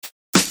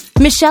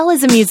Michelle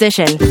is a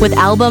musician with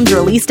albums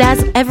released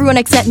as Everyone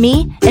Except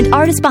Me and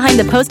artist behind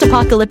the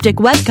post-apocalyptic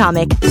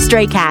webcomic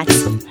Stray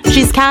Cats.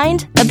 She's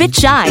kind, a bit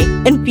shy,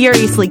 and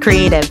furiously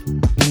creative.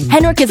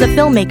 Henrik is a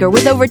filmmaker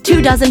with over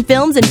 24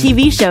 films and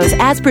TV shows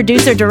as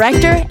producer,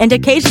 director, and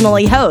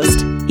occasionally host.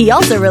 He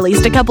also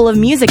released a couple of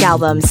music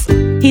albums.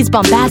 He's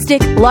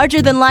bombastic,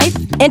 larger than life,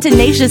 and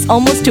tenacious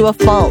almost to a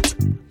fault.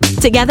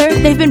 Together,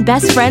 they've been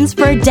best friends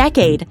for a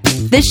decade.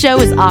 This show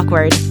is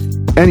awkward.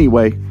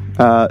 Anyway,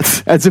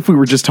 as if we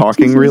were just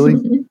talking,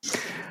 really.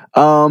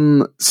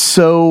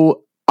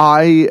 So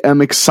I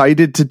am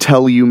excited to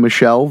tell you,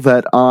 Michelle,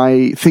 that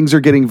things are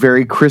getting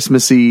very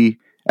Christmassy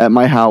at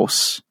my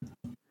house.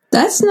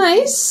 That's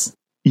nice.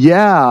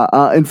 Yeah.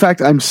 In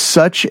fact, I'm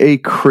such a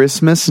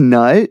Christmas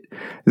nut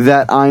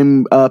that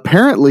I'm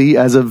apparently,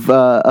 as of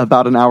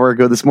about an hour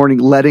ago this morning,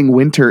 letting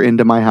winter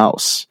into my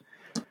house.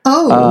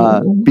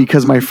 Oh.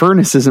 Because my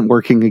furnace isn't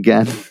working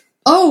again.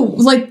 Oh,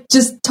 like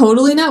just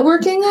totally not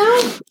working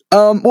now?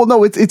 Well,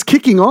 no, it's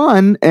kicking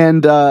on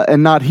and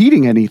not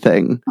heating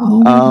anything.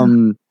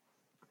 Oh.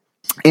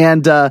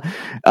 The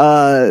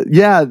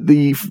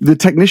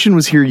technician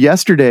was here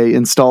yesterday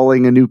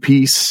installing a new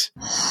piece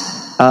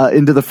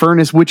into the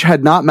furnace, which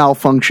had not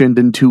malfunctioned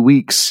in 2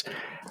 weeks.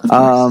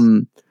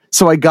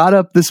 So I got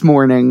up this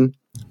morning,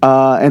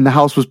 and the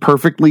house was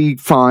perfectly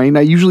fine.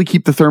 I usually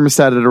keep the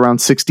thermostat at around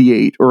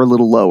 68 or a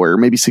little lower,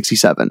 maybe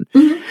 67.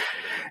 Mm-hmm.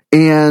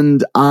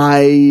 And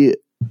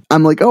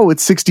I'm like, oh,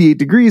 it's 68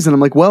 degrees. And I'm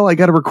like, well, I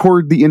got to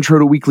record the intro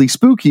to Weekly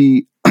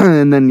Spooky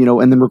and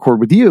then record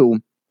with you.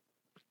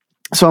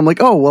 So I'm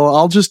like, oh, well,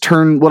 I'll just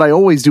what I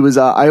always do is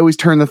I always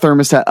turn the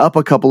thermostat up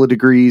a couple of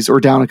degrees or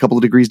down a couple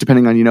of degrees,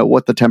 depending on,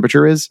 what the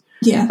temperature is.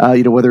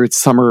 Yeah. Whether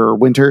it's summer or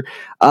winter.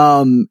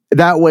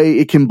 That way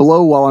it can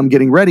blow while I'm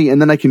getting ready,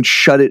 and then I can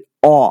shut it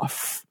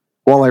off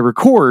while I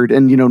record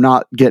and,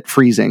 not get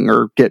freezing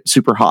or get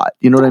super hot.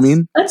 You know what I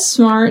mean? That's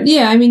smart.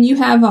 Yeah. I mean, you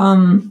have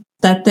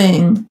that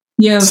thing.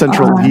 You have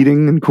central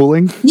heating and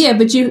cooling. Yeah,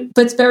 but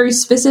very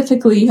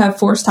specifically, you have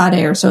forced hot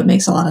air, so it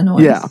makes a lot of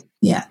noise.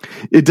 Yeah,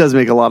 it does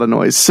make a lot of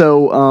noise.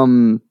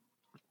 So,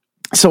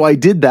 so I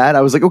did that.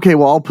 I was like, okay,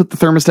 well, I'll put the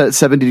thermostat at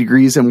 70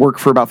 degrees and work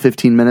for about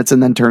 15 minutes,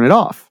 and then turn it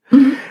off.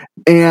 Mm-hmm.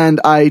 And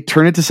I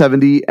turn it to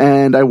 70,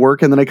 and I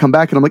work, and then I come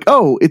back, and I'm like,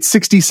 oh, it's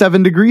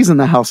 67 degrees in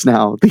the house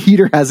now. The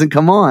heater hasn't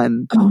come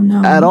on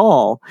at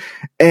all,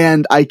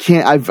 and I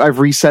can't. I've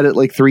reset it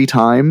like 3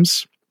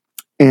 times,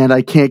 and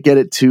I can't get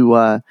it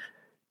to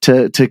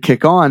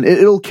kick on.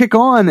 It'll kick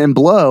on and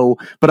blow,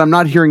 but I'm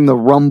not hearing the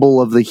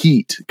rumble of the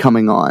heat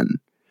coming on.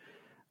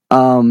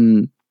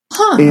 And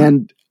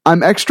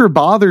I'm extra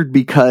bothered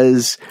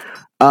because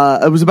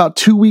it was about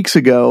 2 weeks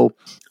ago.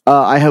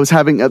 I was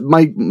having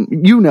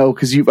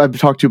because I've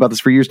talked to you about this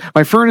for years.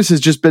 My furnace has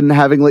just been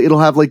having it'll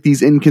have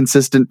these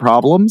inconsistent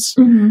problems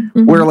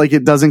where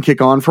it doesn't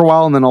kick on for a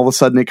while and then all of a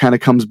sudden it kind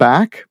of comes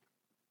back.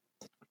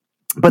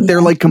 But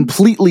they're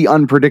completely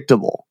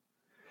unpredictable.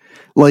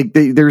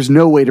 There's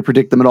no way to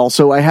predict them at all.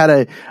 So I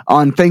had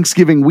on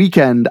Thanksgiving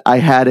weekend, I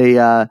had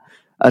a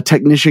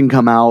technician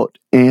come out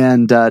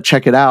and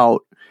check it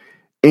out,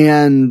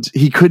 and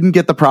he couldn't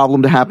get the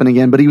problem to happen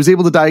again, but he was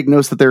able to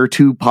diagnose that there are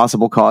 2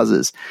 possible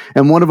causes.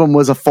 And one of them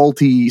was a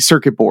faulty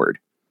circuit board.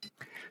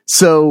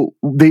 So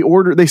they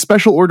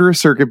special order a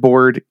circuit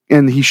board,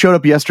 and he showed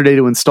up yesterday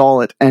to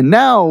install it. And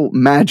now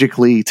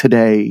magically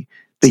today,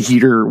 the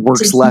heater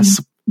works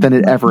less than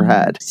it ever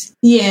had.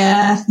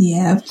 Yeah,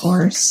 of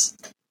course.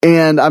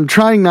 And I'm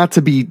trying not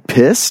to be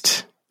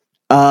pissed,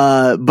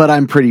 but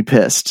I'm pretty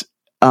pissed.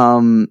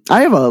 I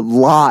have a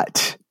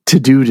lot to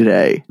do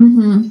today.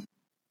 Mm-hmm.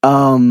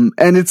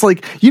 And it's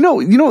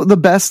the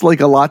best,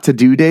 a lot to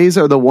do days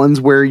are the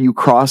ones where you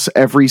cross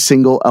every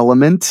single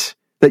element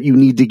that you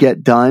need to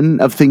get done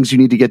of things you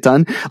need to get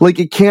done.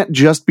 It can't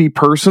just be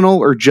personal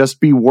or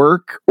just be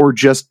work or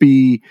just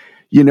be,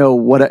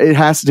 it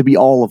has to be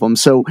all of them.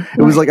 So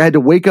it was I had to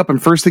wake up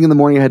and first thing in the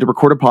morning, I had to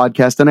record a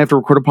podcast. Then I have to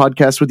record a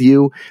podcast with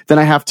you. Then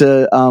I have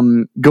to,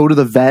 go to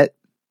the vet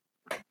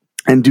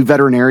and do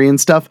veterinarian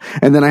stuff.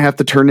 And then I have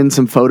to turn in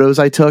some photos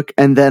I took.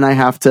 And then I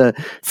have to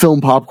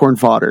film popcorn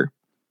fodder.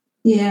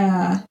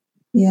 Yeah,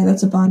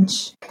 that's a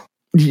bunch.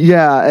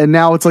 Yeah, and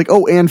now it's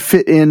and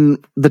fit in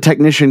the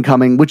technician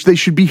coming, which they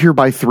should be here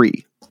by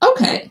 3.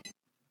 Okay.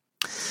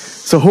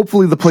 So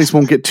hopefully the place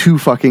won't get too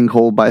fucking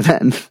cold by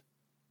then.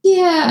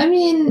 Yeah, I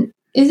mean,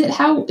 is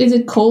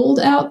it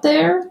cold out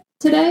there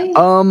today?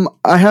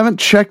 I haven't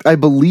checked. I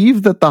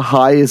believe that the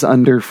high is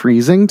under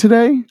freezing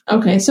today.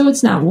 Okay, so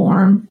it's not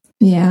warm.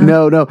 Yeah.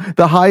 No,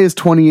 the high is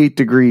 28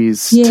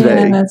 degrees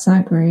today. Yeah, that's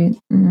not great.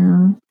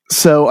 No.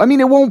 So, I mean,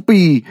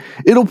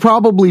 it'll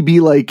probably be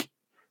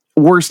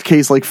worst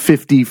case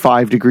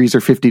 55 degrees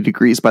or 50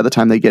 degrees by the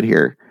time they get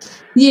here.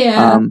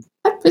 Yeah.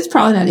 It's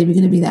probably not even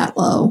going to be that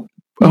low.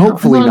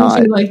 Hopefully not.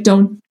 As you,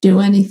 don't do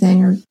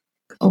anything or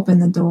open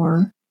the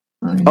door.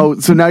 Oh,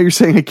 so now you're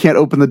saying I can't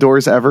open the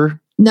doors ever?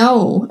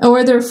 No.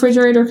 Or the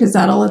refrigerator, because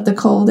that'll let the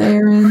cold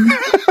air in.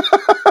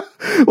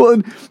 Well,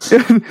 and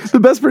the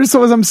best part is,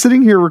 so as I'm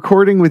sitting here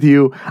recording with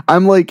you,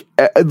 I'm like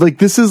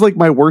this is like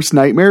my worst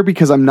nightmare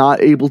because I'm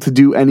not able to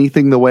do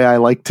anything the way I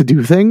like to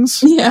do things.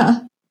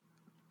 Yeah.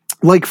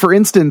 Like, for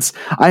instance,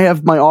 I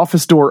have my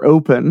office door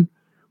open,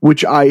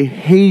 which I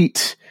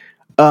hate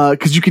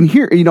because you can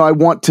hear, I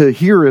want to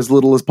hear as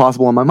little as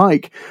possible on my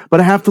mic, but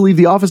I have to leave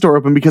the office door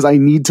open because I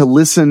need to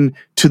listen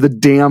to the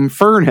damn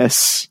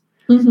furnace.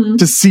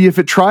 To see if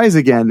it tries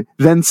again.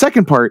 Then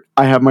second part,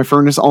 I have my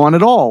furnace on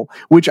at all,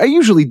 which I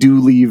usually do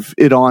leave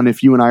it on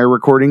if you and I are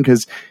recording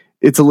because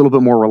it's a little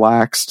bit more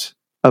relaxed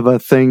of a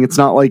thing. It's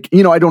not like,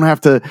 I don't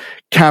have to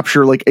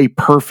capture like a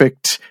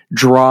perfect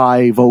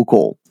dry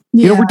vocal.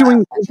 Yeah,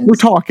 we're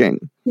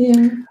talking.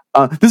 Yeah.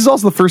 This is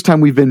also the first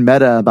time we've been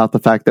meta about the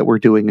fact that we're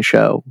doing a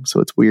show, so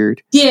it's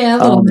weird. Yeah,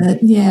 a little bit.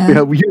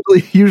 Yeah.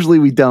 Usually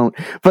we don't.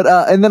 But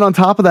and then on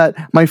top of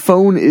that, my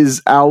phone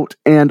is out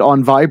and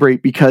on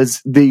vibrate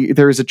because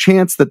there is a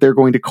chance that they're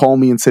going to call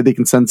me and say they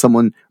can send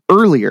someone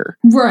earlier.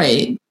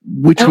 Right.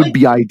 Which would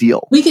be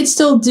ideal. We could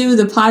still do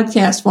the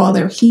podcast while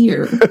they're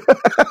here.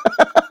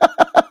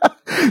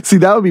 See,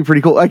 that would be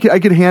pretty cool. I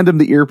could hand him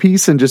the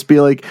earpiece and just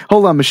be like,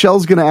 "Hold on,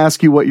 Michelle's going to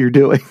ask you what you're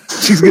doing.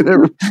 She's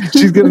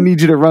gonna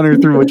need you to run her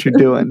through what you're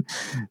doing."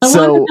 I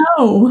want to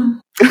know.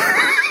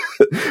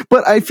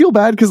 But I feel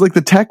bad because like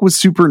the tech was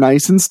super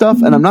nice and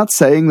stuff, and I'm not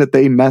saying that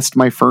they messed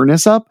my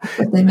furnace up,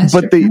 but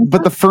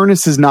the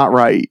furnace is not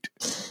right.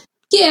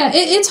 Yeah,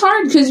 it's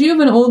hard because you have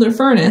an older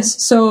furnace,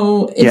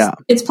 so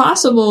it's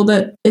possible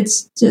that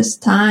it's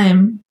just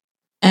time.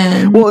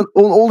 And an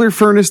older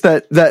furnace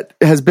that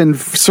has been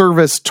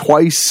serviced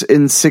twice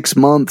in 6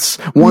 months.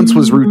 Once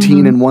was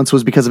routine and once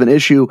was because of an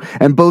issue.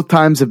 And both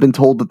times have been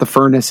told that the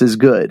furnace is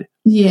good.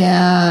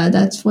 Yeah,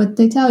 that's what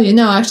they tell you.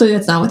 No, actually,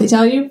 that's not what they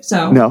tell you.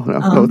 So no,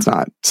 it's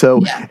not.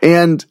 So,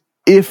 and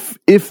if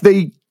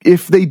they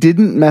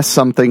didn't mess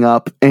something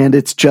up and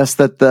it's just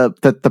that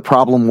the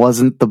problem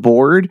wasn't the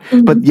board,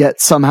 but yet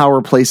somehow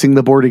replacing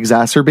the board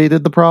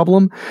exacerbated the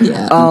problem.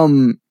 Yeah.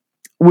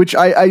 Which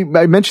I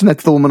mentioned that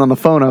to the woman on the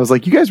phone. I was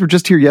like, you guys were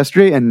just here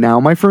yesterday and now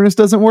my furnace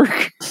doesn't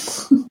work.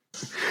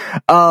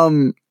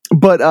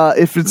 But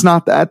if it's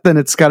not that, then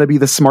it's got to be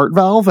the smart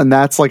valve, and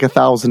that's like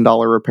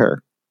 $1,000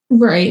 repair.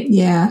 Right.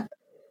 Yeah.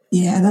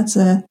 Yeah. That's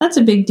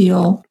a big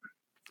deal.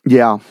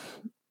 Yeah.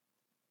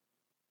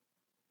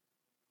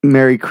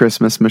 Merry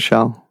Christmas,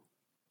 Michelle.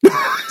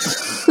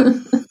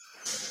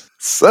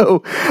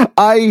 So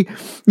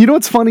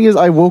what's funny is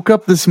I woke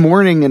up this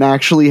morning and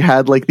actually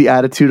had like the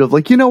attitude of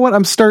like, you know what?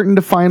 I'm starting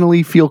to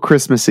finally feel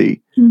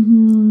Christmassy.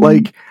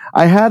 Like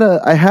I had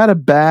a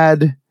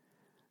bad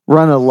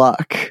run of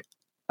luck,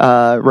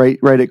 right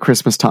at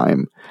Christmas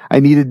time. I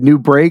needed new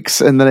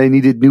brakes and then I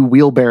needed new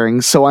wheel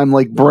bearings. So I'm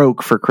like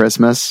broke for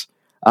Christmas,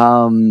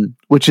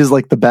 which is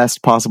like the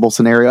best possible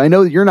scenario. I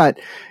know that you're not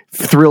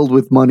thrilled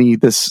with money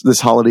this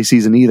holiday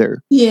season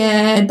either.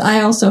 Yeah.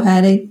 I also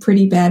had a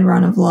pretty bad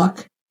run of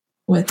luck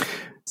with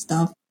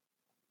stuff.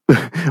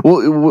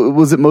 Well,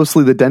 was it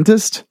mostly the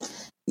dentist?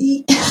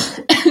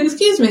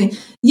 Excuse me.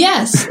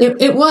 Yes,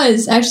 it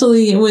was.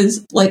 Actually, it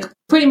was like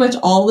pretty much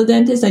all the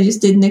dentists. I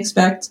just didn't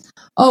expect.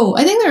 Oh,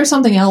 I think there was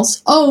something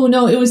else. Oh,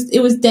 no, it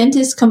was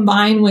dentists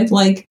combined with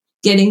like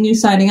getting new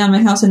siding on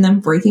my house and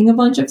then breaking a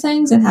bunch of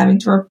things and having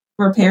to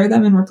repair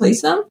them and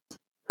replace them.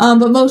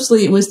 But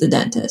mostly it was the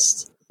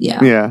dentist.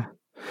 Yeah. Yeah.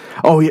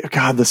 Oh, yeah.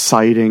 God, the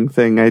siding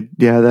thing. That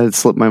had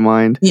slipped my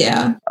mind.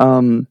 Yeah.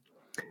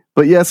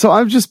 But yeah, so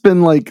I've just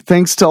been like,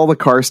 thanks to all the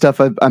car stuff,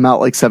 I'm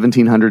out like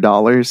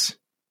 $1,700.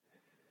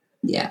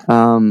 Yeah.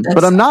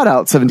 But I'm not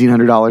out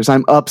 $1,700.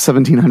 I'm up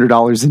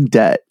 $1,700 in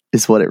debt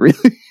is what it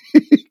really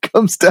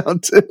comes down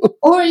to.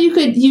 Or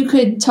you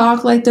could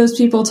talk like those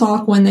people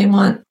talk when they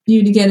want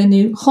you to get a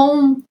new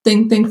home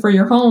thing for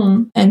your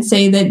home and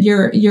say that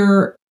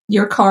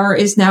your car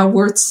is now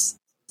worth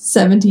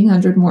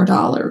 $1,700 more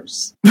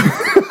dollars.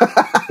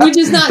 Which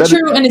is not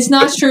true, and it's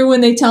not true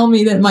when they tell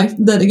me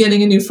that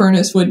getting a new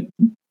furnace would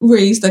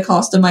raise the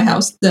cost of my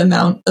house the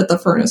amount that the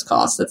furnace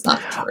costs. That's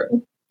not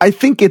true. I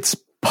think it's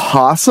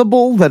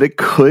possible that it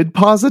could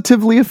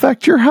positively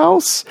affect your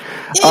house.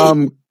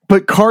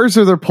 But cars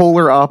are the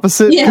polar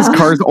opposite because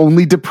cars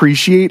only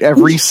depreciate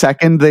every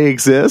second they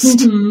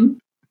exist.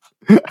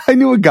 I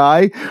knew a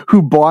guy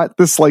who bought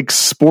this like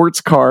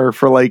sports car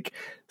for like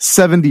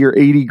 70 or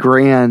 80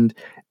 grand.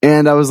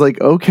 And I was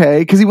like, okay,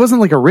 because he wasn't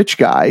like a rich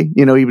guy,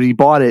 he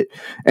bought it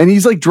and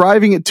he's like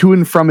driving it to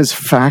and from his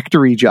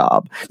factory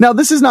job. Now,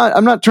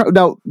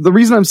 the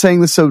reason I'm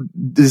saying this so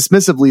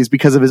dismissively is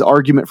because of his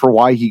argument for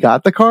why he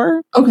got the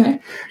car. Okay.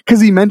 Because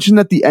he mentioned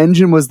that the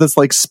engine was this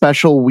like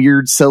special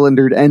weird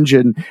cylindered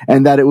engine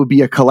and that it would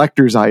be a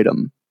collector's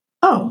item.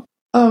 Oh,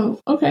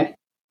 okay.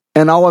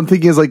 And all I'm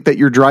thinking is like that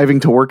you're driving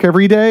to work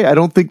every day. I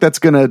don't think that's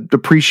going to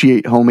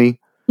depreciate, homie.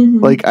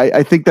 Like,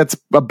 I think that's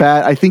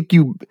I think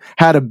you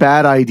had a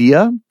bad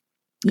idea.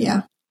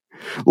 Yeah.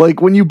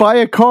 Like when you buy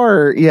a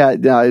car,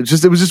 it was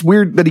just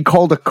weird that he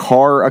called a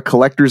car a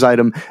collector's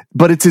item,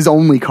 but it's his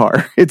only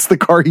car. It's the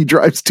car he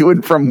drives to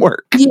and from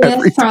work. Yeah,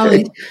 that's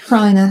probably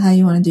not how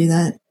you want to do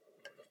that.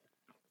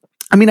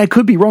 I mean, I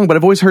could be wrong, but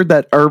I've always heard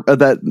that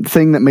that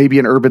thing that may be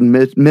an urban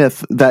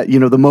myth that, you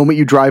know, the moment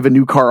you drive a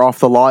new car off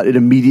the lot, it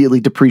immediately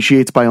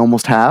depreciates by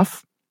almost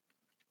half.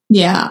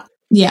 Yeah.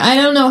 Yeah. I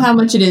don't know how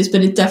much it is,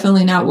 but it's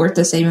definitely not worth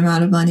the same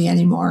amount of money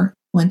anymore.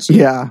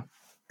 Because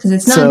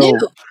it's not new.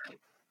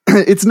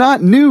 It's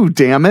not new,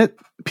 damn it.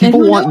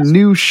 People want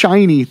new,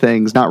 shiny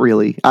things. Not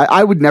really.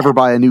 I would never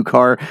buy a new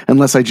car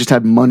unless I just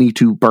had money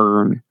to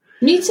burn.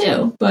 Me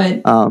too.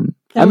 But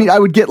I mean, I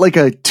would get like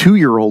a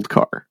 2-year-old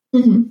car.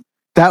 Mm-hmm.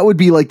 That would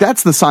be like,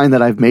 that's the sign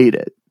that I've made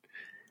it.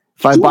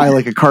 If I buy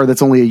like a car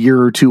that's only a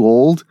year or two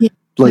old,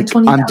 like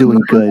I'm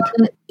doing good.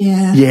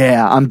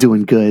 Yeah, I'm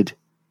doing good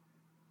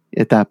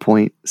at that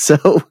point.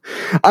 So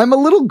I'm a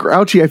little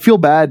grouchy. I feel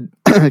bad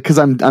because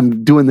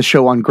I'm doing the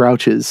show on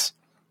grouches.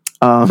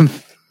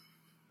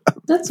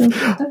 That's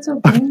okay.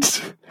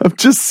 I'm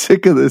just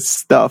sick of this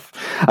stuff.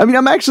 I mean,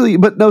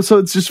 so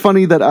it's just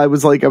funny that I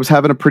was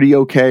having a pretty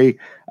okay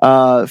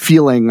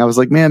feeling. I was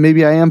like, man,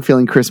 maybe I am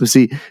feeling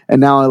Christmassy.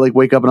 And now I like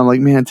wake up and I'm like,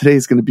 man,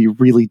 today's going to be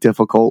really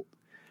difficult.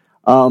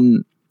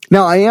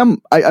 Now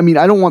I mean,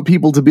 I don't want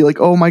people to be like,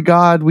 oh my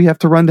God, we have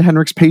to run to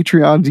Henrik's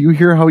Patreon. Do you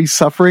hear how he's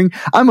suffering?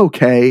 I'm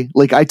okay.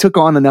 Like I took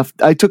on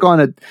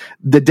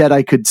the debt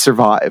I could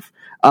survive.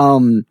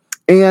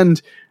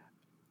 And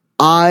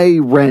I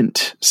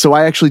rent, so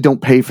I actually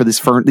don't pay for these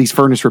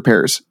furnace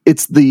repairs.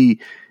 It's the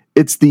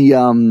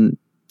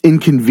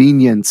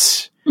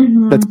inconvenience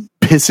that's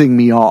pissing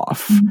me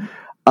off.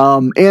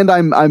 And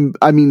I'm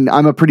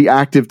a pretty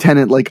active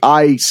tenant. Like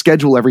I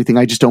schedule everything.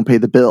 I just don't pay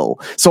the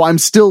bill. So I'm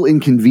still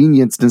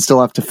inconvenienced and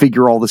still have to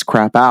figure all this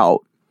crap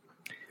out.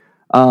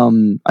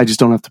 I just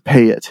don't have to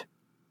pay it.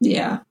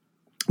 Yeah.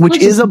 Which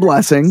is a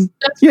blessing.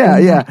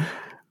 Yeah.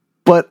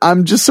 But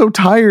I'm just so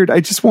tired.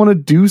 I just want to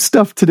do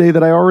stuff today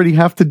that I already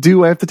have to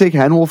do. I have to take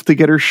Henwolf to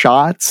get her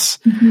shots.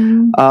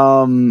 And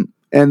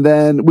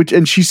then,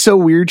 and she's so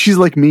weird. She's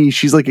like me.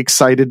 She's like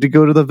excited to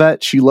go to the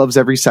vet. She loves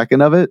every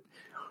second of it.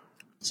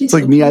 It's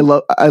like me. I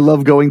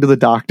love going to the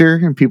doctor,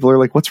 and people are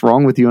like, what's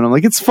wrong with you? And I'm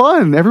like, it's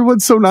fun.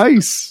 Everyone's so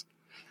nice.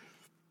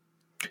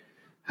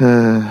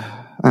 I'm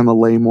a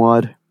lame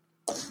wad.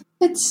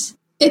 It's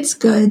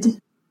good.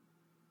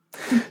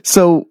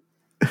 So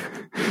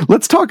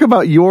let's talk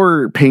about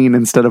your pain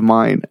instead of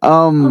mine.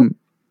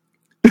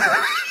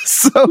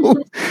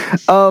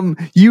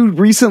 You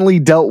recently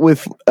dealt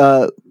with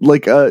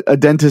like a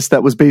dentist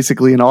that was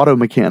basically an auto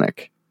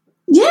mechanic.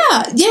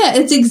 Yeah,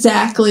 it's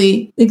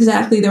exactly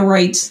the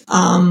right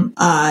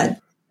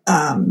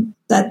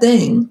that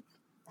thing.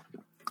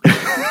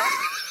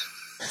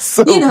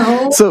 So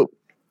yeah. So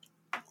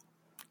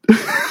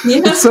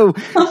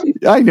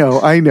I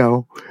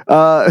know.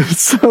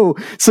 So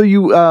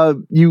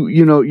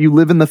you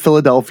live in the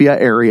Philadelphia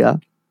area,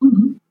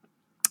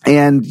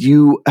 and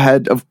you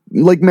had,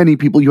 like many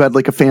people, you had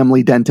like a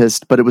family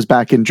dentist, but it was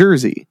back in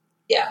Jersey.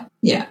 Yeah,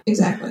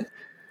 exactly.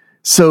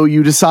 So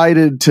you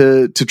decided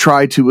to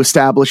try to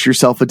establish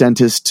yourself a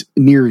dentist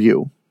near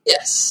you.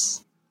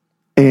 Yes.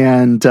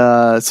 And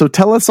so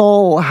tell us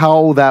all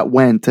how that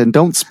went, and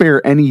don't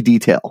spare any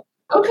detail.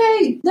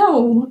 Okay.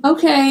 No.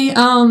 Okay.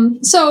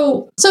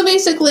 So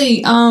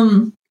basically,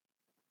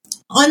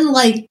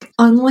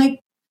 unlike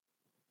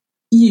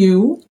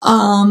you,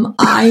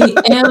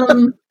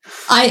 I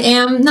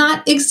am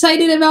not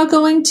excited about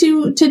going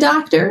to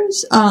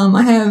doctors. I'm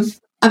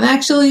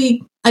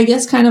actually, I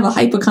guess, kind of a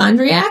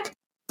hypochondriac,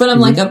 but I'm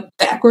like a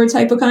backwards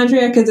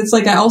hypochondriac, because it's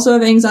like I also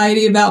have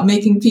anxiety about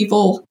letting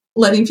people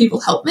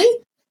help me.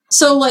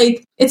 So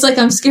like, it's like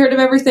I'm scared of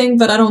everything,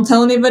 but I don't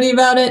tell anybody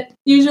about it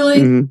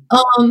usually.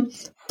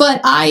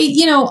 But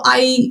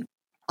I've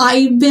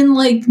been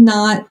like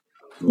not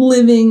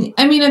living.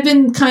 I mean, I've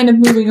been kind of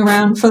moving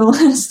around for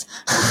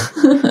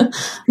the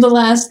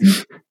last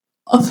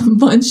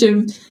bunch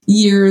of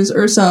years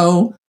or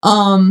so.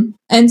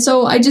 And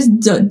so I just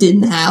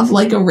didn't have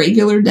like a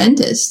regular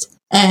dentist,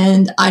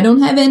 and I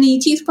don't have any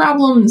teeth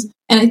problems.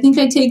 And I think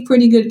I take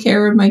pretty good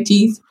care of my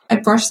teeth. I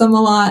brush them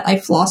a lot. I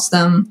floss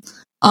them.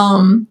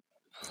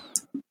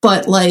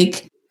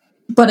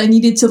 But I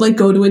needed to like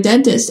go to a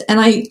dentist, and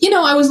I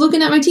was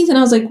looking at my teeth and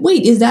I was like,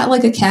 wait, is that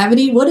like a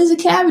cavity? What does a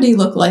cavity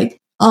look like?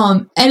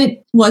 And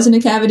it wasn't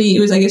a cavity. It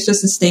was, I guess,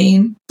 just a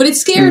stain, but it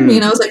scared me.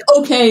 And I was like,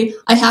 okay,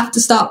 I have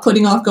to stop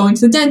putting off going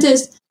to the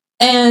dentist.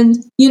 And,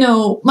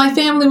 my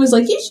family was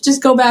like, you should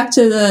just go back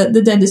to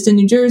the dentist in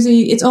New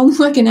Jersey. It's only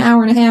like an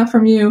hour and a half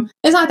from you.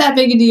 It's not that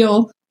big a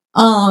deal.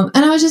 And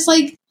I was just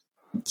like,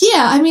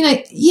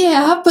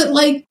 but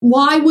like,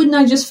 why wouldn't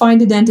I just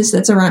find a dentist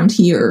that's around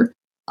here?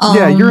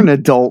 You're an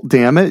adult,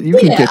 damn it. You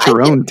can get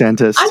your own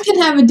dentist. I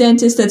can have a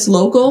dentist that's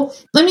local.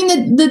 I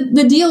mean,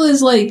 the deal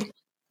is like,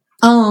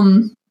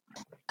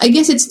 I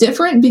guess it's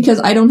different because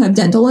I don't have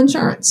dental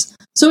insurance.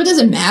 So it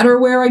doesn't matter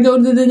where I go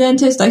to the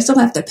dentist. I still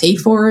have to pay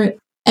for it.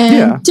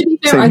 And to be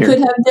fair, I could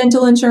have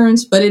dental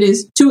insurance, but it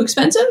is too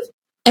expensive,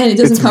 and it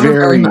doesn't cover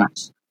very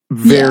much.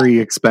 Very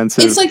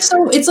expensive. It's like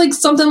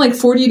something like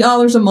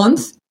 $40 a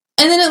month,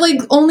 and then it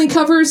like only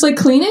covers like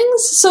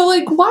cleanings. So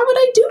like, why would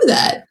I do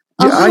that?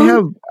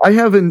 Yeah,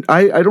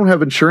 I don't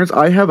have insurance.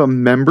 I have a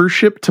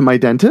membership to my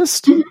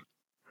dentist,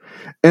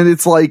 and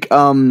it's like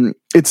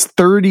it's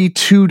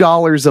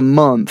 $32 a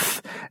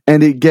month,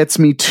 and it gets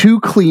me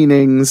 2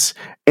 cleanings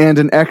and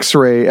an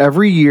X-ray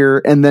every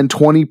year, and then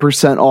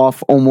 20%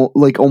 off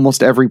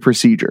almost every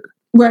procedure.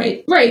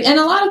 Right. And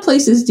a lot of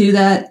places do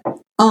that.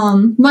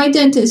 My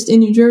dentist in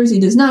New Jersey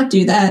does not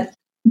do that,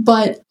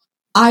 but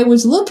I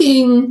was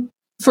looking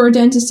for a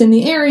dentist in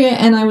the area,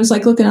 and I was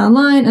like looking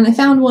online, and I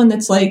found one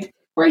that's like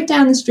right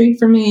down the street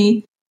from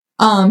me.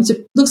 So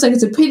it looks like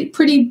it's a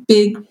pretty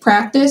big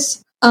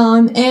practice.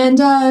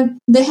 And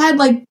they had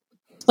like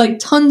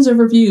tons of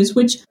reviews,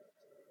 which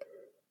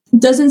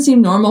doesn't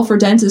seem normal for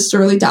dentists or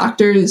really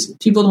doctors.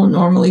 People don't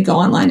normally go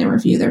online and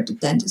review their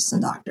dentists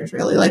and doctors,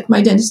 really. Like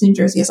my dentist in New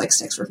Jersey has like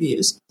 6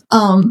 reviews.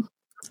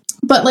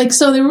 But like,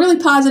 so they were really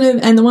positive,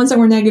 and the ones that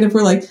were negative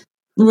were like,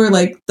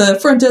 the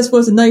front desk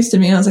wasn't nice to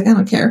me. And I was like, I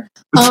don't care.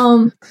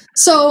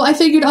 So I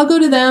figured I'll go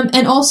to them.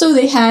 And also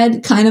they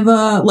had kind of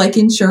a like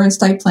insurance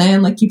type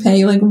plan. Like you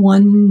pay like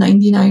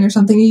 $199 or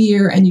something a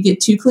year, and you get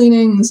 2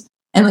 cleanings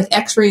and like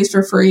x-rays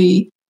for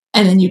free.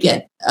 And then you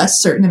get a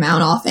certain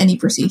amount off any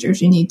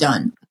procedures you need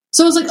done.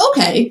 So I was like,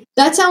 okay,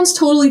 that sounds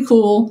totally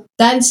cool.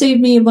 That'd save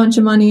me a bunch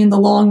of money in the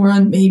long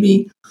run,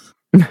 maybe.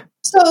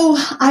 So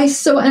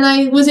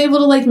I was able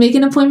to like make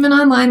an appointment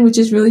online, which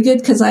is really good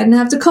because I didn't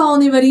have to call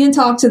anybody and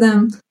talk to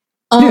them.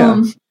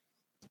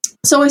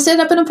 So I set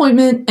up an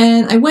appointment,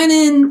 and I went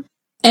in,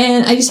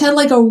 and I just had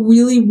like a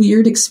really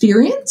weird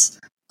experience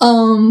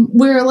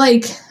where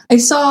like I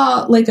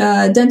saw like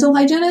a dental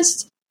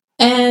hygienist,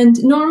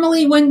 and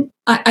normally when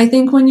I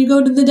think when you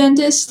go to the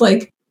dentist,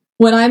 like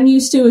what I'm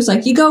used to is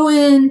like you go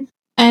in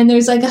and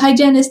there's like a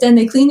hygienist and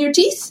they clean your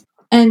teeth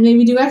and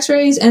maybe do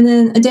x-rays, and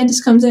then a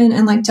dentist comes in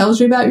and like tells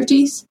you about your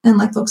teeth and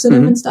like looks at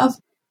them and stuff.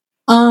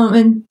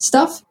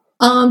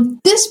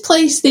 This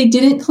place, they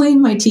didn't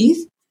clean my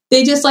teeth.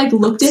 They just like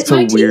looked at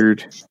my teeth. So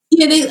weird.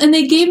 Yeah,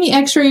 they gave me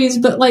x-rays,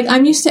 but like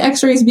I'm used to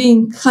x-rays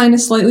being kind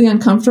of slightly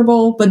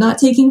uncomfortable, but not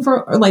taking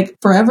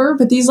forever.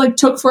 But these like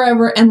took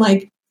forever and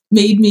like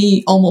made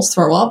me almost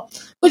throw up,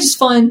 which is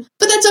fun.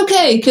 But that's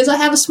okay because I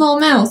have a small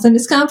mouth and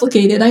it's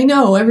complicated. I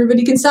know,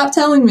 everybody can stop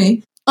telling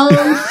me.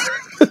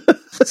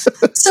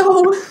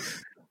 So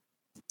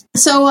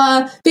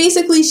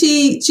basically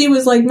she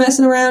was like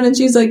messing around, and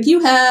she's like,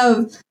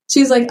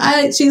 she's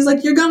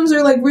like, your gums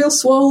are like real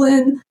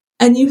swollen,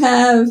 and you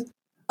have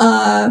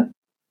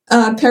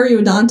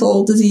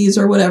periodontal disease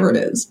or whatever it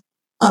is.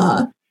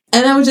 And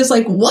I was just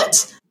like,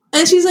 what?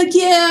 And she's like,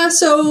 yeah, but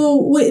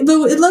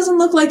it doesn't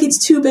look like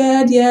it's too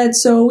bad yet.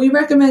 So we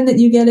recommend that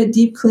you get a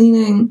deep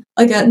cleaning,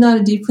 a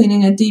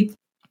deep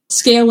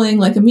scaling,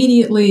 like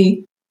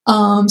immediately.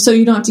 So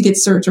you don't have to get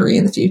surgery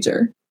in the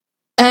future.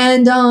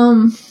 And,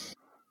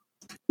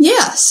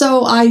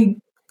 so I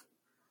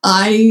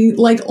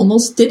like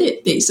almost did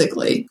it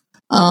basically.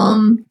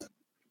 Well,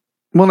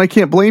 and I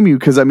can't blame you,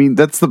 because I mean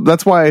that's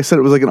why I said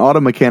it was like an auto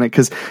mechanic,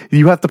 because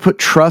you have to put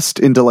trust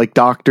into like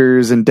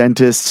doctors and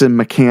dentists and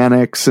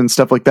mechanics and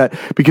stuff like that,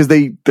 because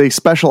they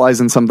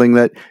specialize in something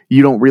that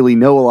you don't really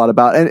know a lot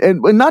about,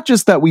 and not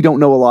just that we don't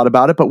know a lot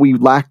about it, but we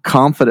lack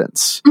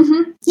confidence.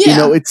 Mm-hmm. Yeah. You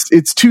know,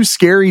 it's too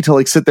scary to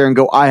like sit there and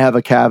go, I have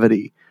a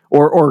cavity,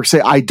 or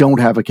say I don't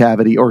have a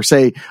cavity, or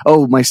say,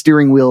 oh, my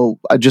steering wheel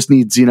just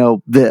needs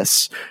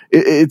this.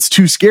 It's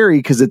too scary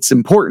because it's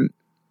important.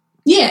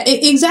 Yeah,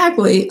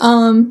 exactly.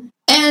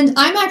 And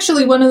I'm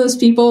actually one of those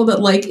people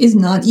that like is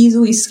not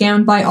easily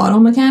scammed by auto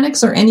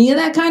mechanics or any of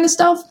that kind of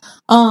stuff.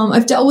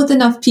 I've dealt with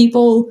enough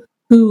people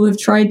who have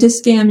tried to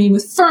scam me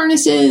with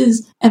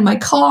furnaces and my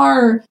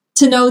car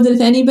to know that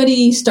if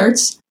anybody is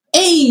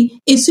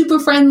super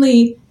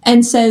friendly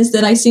and says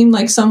that I seem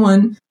like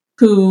someone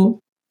who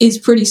is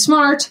pretty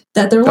smart,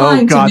 that they're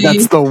lying to me. Oh God,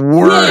 that's the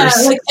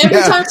worst. Yeah, like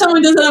every time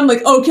someone does that, I'm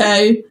like,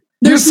 okay.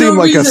 You seem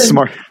like a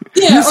smart.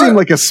 Yeah, you seem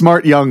like a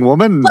smart young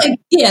woman. Like,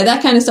 yeah,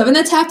 that kind of stuff. And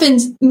that's happened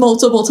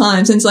multiple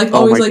times. And it's like,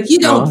 always like, you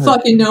don't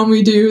fucking know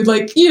me, dude.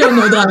 Like, you don't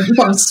know that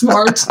I'm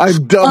smart.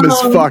 I'm dumb as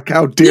fuck.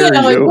 How dare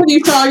you? Like, what are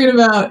you talking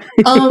about?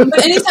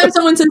 But anytime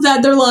someone says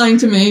that, they're lying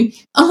to me.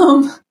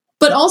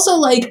 But also,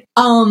 like,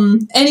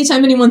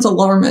 anytime anyone's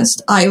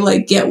alarmist, I,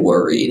 like, get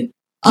worried.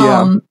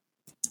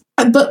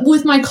 But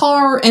with my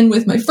car and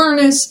with my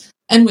furnace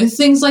and with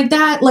things like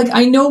that, like,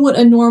 I know what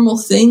a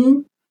normal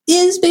thing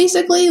is,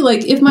 basically.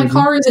 Like, if my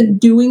car isn't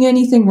doing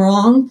anything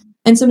wrong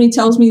and somebody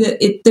tells me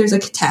that there's a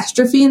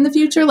catastrophe in the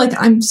future, like,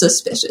 I'm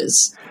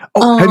suspicious.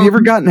 Have you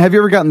ever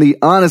gotten the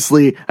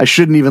honestly, I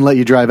shouldn't even let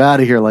you drive out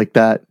of here like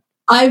that?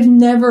 I've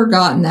never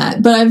gotten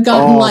that, but I've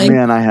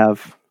gotten I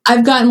have.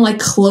 I've gotten like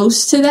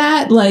close to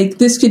that. Like,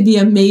 this could be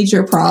a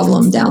major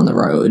problem down the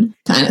road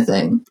kind of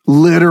thing.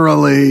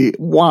 Literally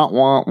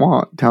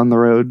down the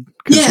road.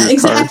 Yeah,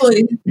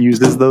 exactly.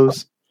 Uses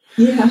those.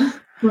 Yeah.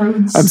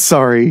 Roads. I'm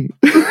sorry.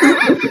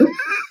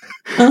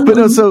 But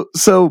no, so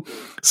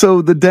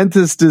the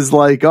dentist is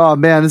like, oh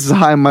man, this is a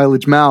high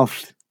mileage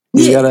mouth.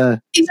 You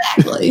gotta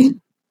exactly.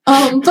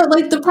 But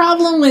like the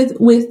problem with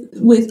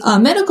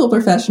medical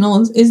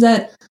professionals is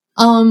that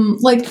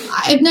like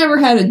I've never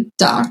had a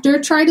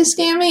doctor try to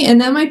scam me,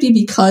 and that might be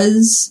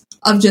because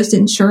of just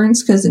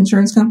insurance, because the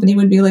insurance company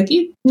would be like,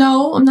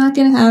 no, I'm not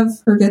going to have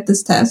her get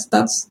this test.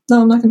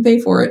 I'm not going to pay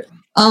for it.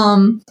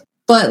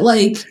 But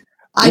like,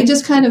 I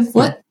just kind of,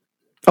 what?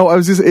 Oh, I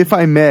was just, if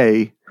I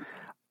may,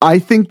 I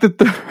think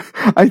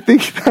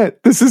that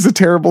this is a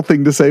terrible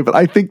thing to say, but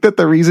I think that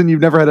the reason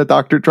you've never had a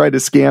doctor try to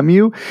scam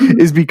you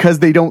is because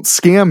they don't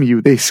scam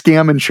you. They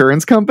scam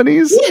insurance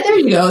companies. Yeah, there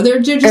you go.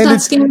 They're just not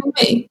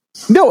scamming me.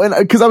 No, and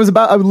because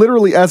I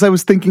literally, as I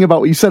was thinking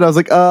about what you said, I was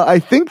like, I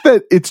think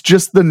that it's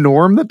just the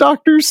norm that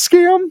doctors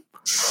scam.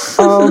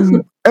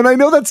 And I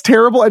know that's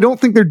terrible. I don't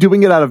think they're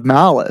doing it out of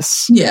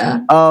malice. Yeah.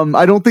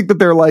 I don't think that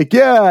they're like,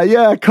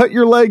 yeah, cut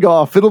your leg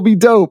off. It'll be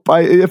dope.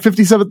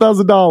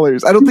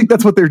 $57,000. I don't think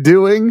that's what they're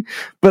doing,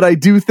 but I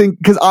do think,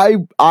 because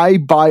I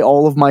buy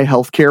all of my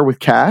healthcare with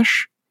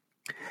cash,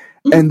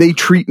 and they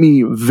treat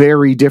me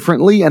very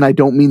differently, and I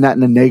don't mean that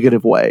in a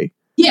negative way.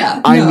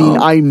 Yeah. I mean,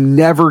 I'm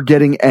never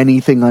getting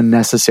anything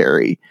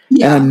unnecessary,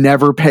 and I'm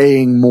never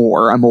paying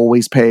more. I'm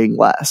always paying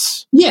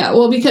less. Yeah,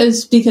 well,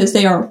 because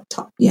they are.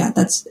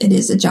 It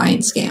is a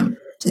giant scam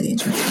to the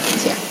insurance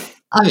companies. Yeah,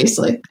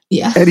 obviously.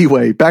 Yeah.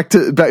 Anyway, back.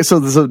 So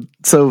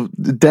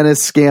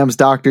dentists, scams,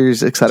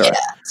 doctors, etc. Yeah.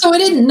 So I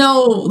didn't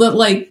know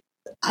that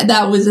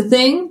that was a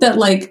thing, that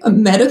like a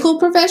medical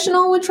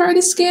professional would try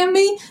to scam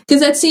me,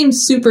 because that seems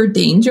super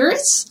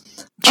dangerous.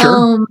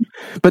 Sure.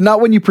 But not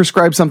when you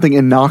prescribe something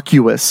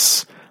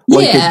innocuous,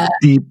 like a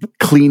deep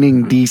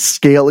cleaning,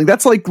 descaling.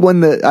 That's like when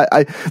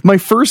my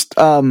first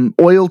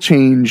oil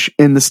change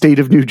in the state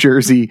of New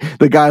Jersey,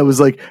 the guy was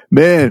like,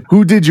 "Man,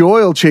 who did your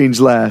oil change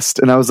last?"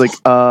 And I was like,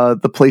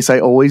 the place I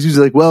always use.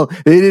 Like, well,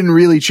 they didn't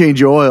really change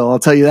your oil. I'll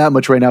tell you that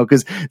much right now,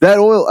 because that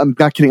oil, I'm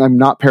not kidding. I'm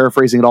not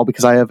paraphrasing at all,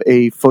 because I have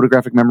a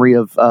photographic memory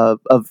of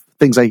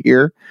things I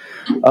hear.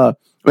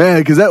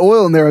 Man, because that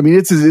oil in there, I mean,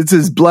 it's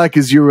as black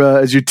as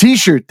your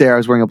t-shirt there. I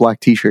was wearing a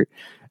black t-shirt.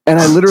 And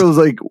I literally was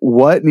like,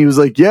 what? And he was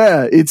like,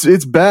 yeah,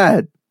 it's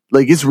bad.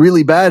 Like, it's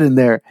really bad in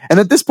there. And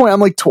at this point, I'm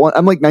like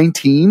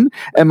 19,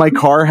 and my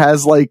car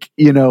has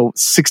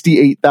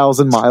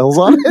 68,000 miles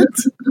on it.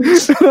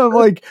 And I'm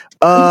like,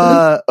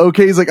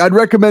 okay. He's like, I'd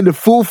recommend a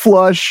full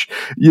flush,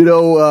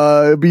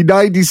 it'd be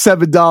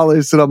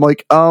 $97. And I'm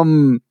like,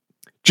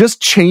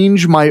 just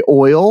change my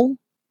oil.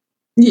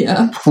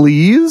 Yeah.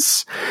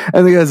 Please.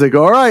 And the guy's like,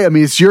 all right. I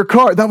mean, it's your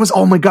car. That was,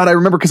 oh my God. I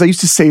remember, because I used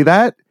to say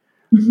that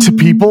to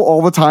people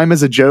all the time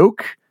as a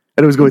joke.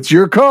 And it was it's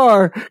your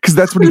car. Because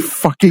that's what he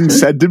fucking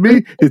said to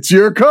me. It's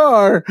your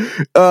car.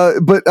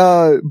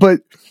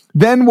 But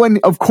then when,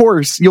 of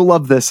course, you'll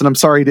love this, and I'm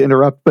sorry to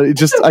interrupt, but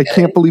I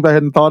can't believe I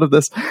hadn't thought of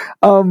this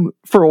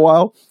for a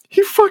while.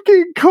 He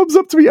fucking comes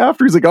up to me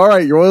after. He's like, all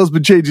right, your oil's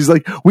been changed. He's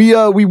like, we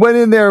went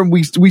in there and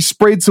we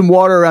sprayed some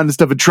water around and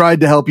stuff and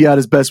tried to help you out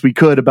as best we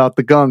could about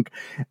the gunk.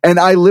 And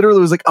I literally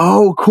was like,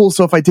 oh, cool.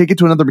 So if I take it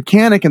to another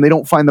mechanic and they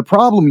don't find the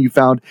problem you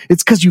found,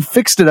 it's because you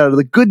fixed it out of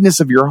the goodness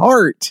of your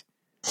heart.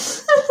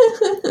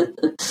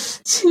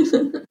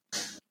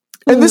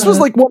 And this was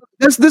like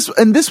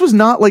this was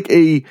not like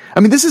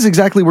this is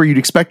exactly where you'd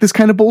expect this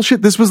kind of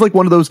bullshit. This was like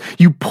one of those,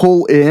 you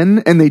pull in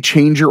and they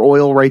change your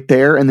oil right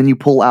there, and then you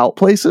pull out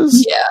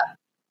places.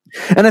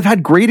 Yeah. And I've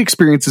had great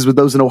experiences with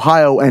those in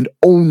Ohio, and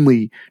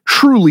only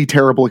truly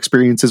terrible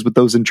experiences with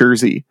those in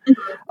Jersey.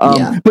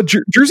 But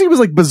Jersey was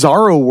like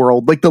bizarro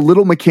world. Like, the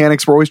little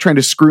mechanics were always trying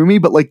to screw me,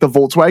 but like the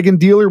Volkswagen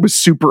dealer was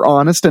super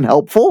honest and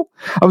helpful.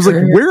 I was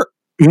like, where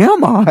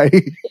am I?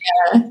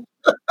 Yeah.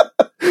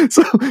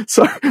 So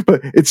sorry,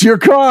 but it's your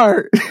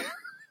car.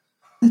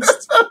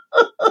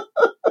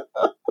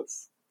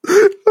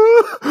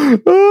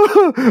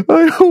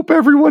 I hope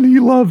everyone he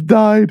loved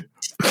died.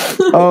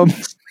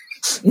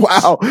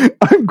 Wow,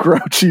 I'm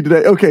grouchy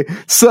today. Okay,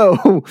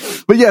 so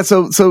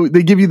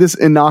they give you this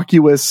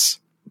innocuous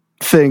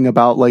thing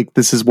about like,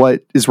 this is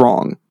what is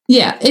wrong.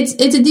 Yeah,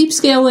 it's a deep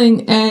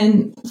scaling,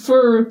 and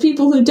for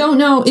people who don't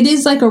know, it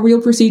is like a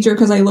real procedure,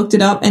 because I looked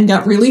it up and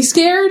got really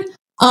scared.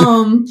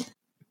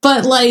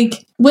 But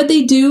like, what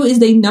they do is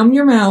they numb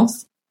your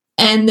mouth,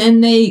 and then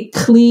they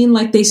clean,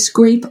 like they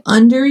scrape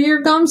under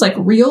your gums, like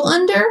real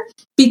under,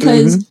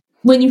 because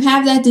when you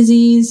have that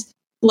disease,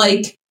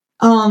 like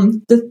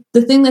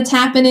the thing that's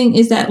happening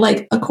is that,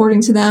 like,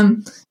 according to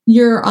them,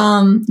 your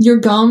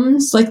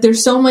gums, like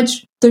there's so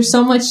much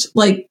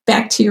like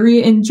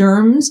bacteria and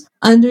germs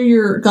under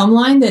your gum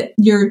line that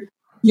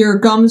your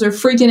gums are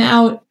freaking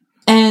out,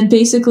 and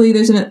basically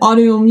there's an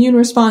autoimmune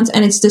response,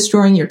 and it's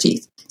destroying your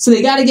teeth. So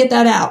they got to get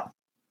that out.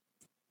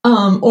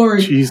 Or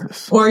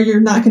you're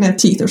not going to have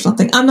teeth or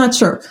something. I'm not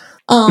sure.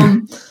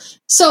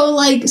 So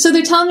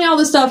they're telling me all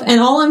this stuff,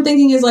 and all I'm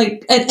thinking is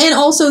like, and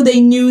also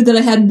they knew that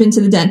I hadn't been to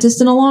the dentist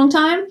in a long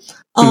time.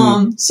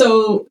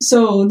 So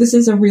this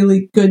is a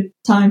really good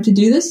time to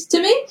do this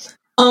to me.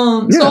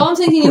 So all I'm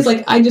thinking is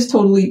like, I just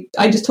totally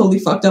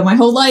fucked up my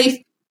whole life.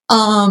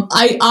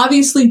 I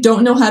obviously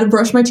don't know how to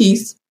brush my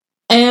teeth,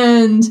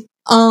 and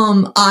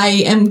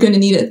I am going to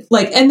need it.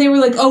 Like, and they were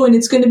like, oh, and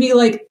it's going to be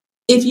like,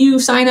 if you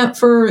sign up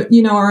for,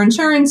 our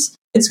insurance,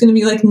 it's going to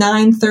be like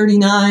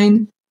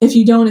 $939. If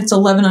you don't, it's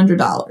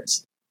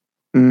 $1,100.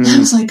 And I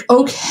was like,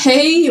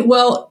 okay,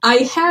 well, I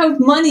have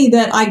money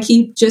that I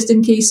keep just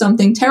in case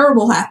something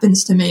terrible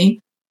happens to me.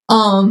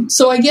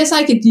 So I guess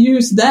I could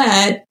use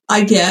that,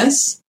 I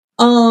guess.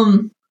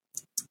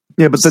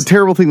 Yeah, but the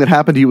terrible thing that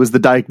happened to you was the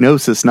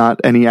diagnosis, not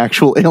any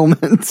actual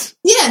ailments.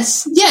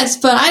 Yes,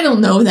 but I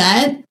don't know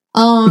that.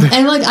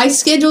 And like I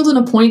scheduled an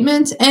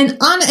appointment and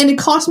it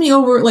cost me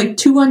over like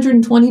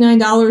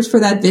 $229 for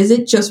that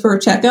visit just for a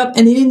checkup,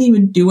 and they didn't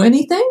even do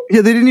anything.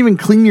 Yeah, they didn't even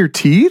clean your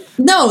teeth?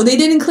 No, they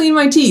didn't clean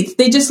my teeth.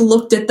 They just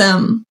looked at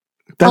them.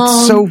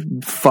 That's so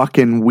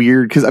fucking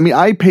weird. Because I mean,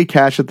 I pay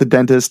cash at the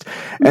dentist,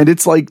 and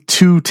it's like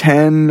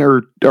 $210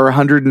 or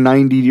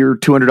 $190 or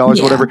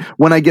 $200, whatever,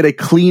 when I get a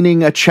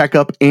cleaning, a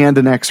checkup, and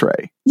an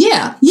X-ray.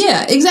 Yeah,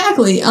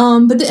 exactly.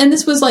 And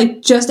this was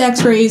like just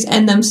X-rays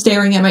and them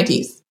staring at my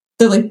teeth.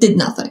 They like did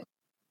nothing.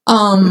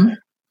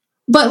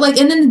 But like,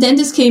 and then the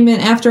dentist came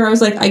in after I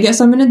was like, I guess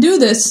I'm going to do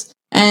this,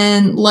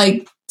 and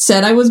like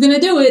said I was going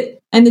to do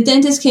it. And the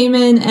dentist came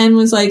in and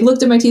was like,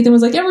 looked at my teeth and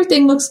was like,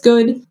 everything looks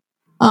good.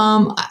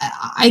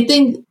 I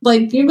think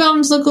like your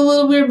gums look a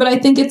little weird, but I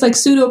think it's like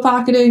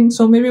pseudo-pocketing.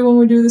 So maybe when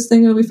we do this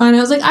thing, it'll be fine.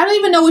 I was like, I don't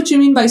even know what you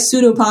mean by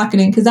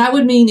pseudo-pocketing, because that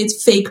would mean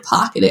it's fake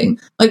pocketing.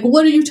 Like,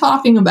 what are you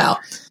talking about?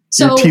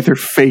 So your teeth are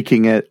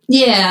faking it.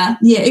 Yeah,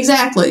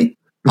 exactly.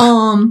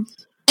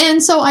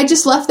 And so I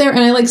just left there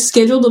and I like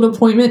scheduled an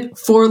appointment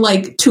for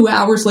like 2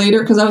 hours later,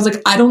 because I was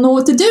like, I don't know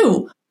what to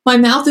do. My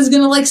mouth is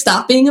going to like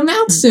stop being a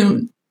mouth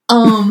soon.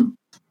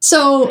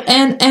 So,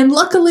 and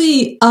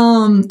luckily,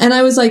 and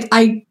I was like,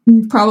 I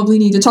probably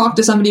need to talk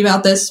to somebody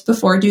about this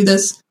before I do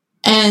this.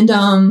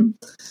 And,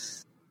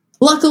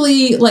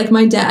 luckily, like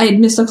my dad, I had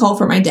missed a call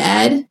from my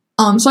dad.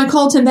 So I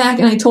called him back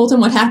and I told him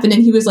what happened,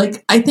 and he was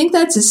like, I think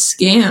that's a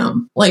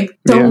scam. Like,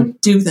 don't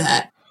do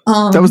that.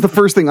 That was the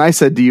first thing I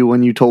said to you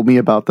when you told me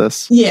about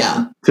this.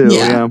 Yeah. Too,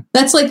 yeah.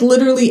 That's like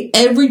literally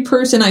every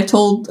person I've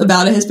told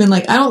about it has been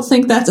like, I don't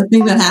think that's a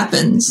thing that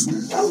happens.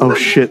 Oh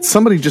shit.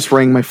 Somebody just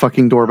rang my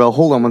fucking doorbell.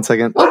 Hold on one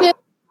second. Okay.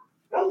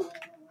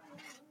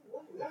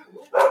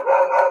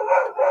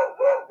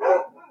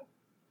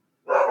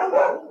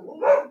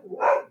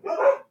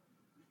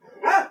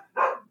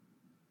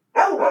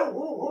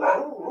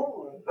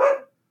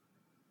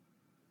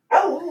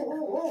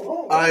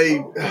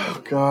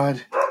 Oh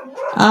God.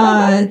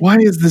 Why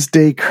is this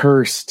day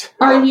cursed?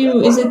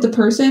 Is it the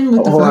person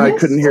with the phone? I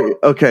couldn't hear you.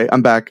 Okay,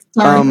 I'm back.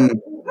 Sorry.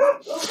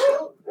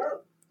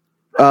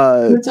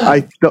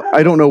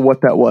 I don't know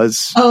what that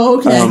was. Oh,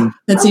 okay.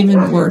 That's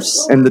even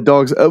worse. And the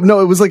dogs. Oh,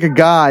 no, it was like a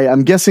guy.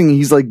 I'm guessing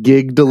he's like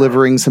gig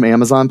delivering some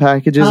Amazon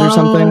packages or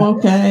something.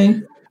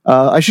 Okay.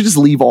 I should just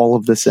leave all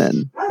of this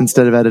in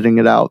instead of editing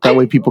it out. That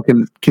way people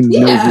can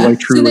know who I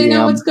truly am. So they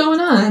know what's going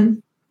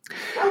on.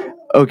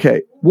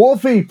 Okay.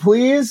 Wolfie,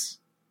 please.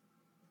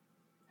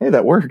 Hey,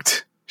 that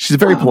worked. She's a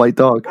very polite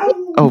dog.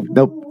 Oh,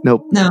 nope. No,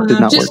 did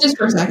not work. Just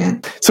for a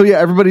second. So yeah,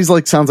 everybody's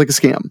like, sounds like a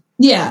scam.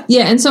 Yeah.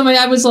 And so my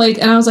dad was like,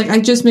 and I was like,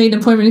 I just made an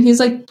appointment. And he's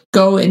like,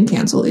 go and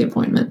cancel the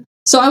appointment.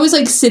 So I was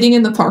like sitting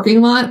in the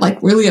parking lot,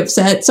 like really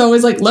upset. So I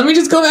was like, let me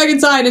just go back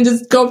inside and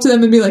just go up to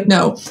them and be like,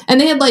 no. And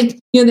they had like,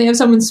 they have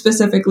someone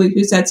specifically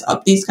who sets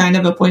up these kind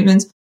of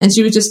appointments. And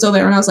she was just still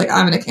there. And I was like,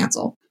 I'm going to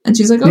cancel. And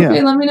she's like,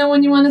 okay, let me know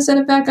when you want to set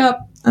it back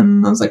up.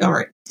 And I was like, all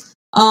right.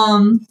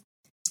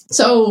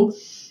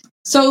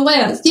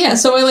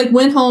 So I like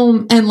went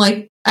home and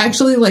like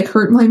actually like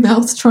hurt my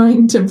mouth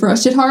trying to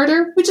brush it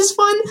harder, which is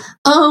fun.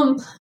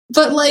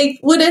 But like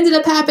what ended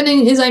up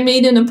happening is I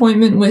made an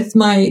appointment with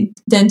my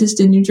dentist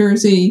in New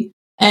Jersey,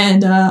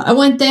 and I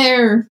went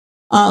there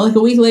like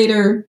a week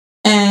later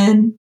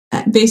and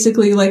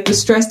basically like was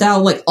stressed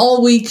out like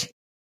all week.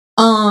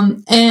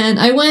 And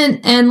I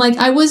went and like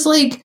I was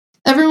like,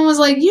 everyone was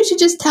like, you should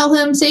just tell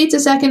him, say it's a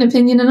second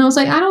opinion. And I was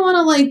like, I don't want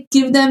to like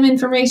give them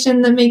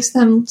information that makes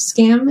them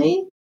scam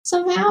me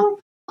somehow.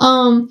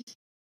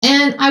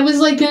 And I was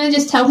like going to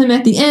just tell him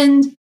at the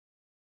end,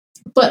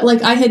 but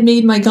like I had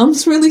made my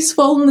gums really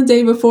swollen the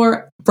day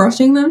before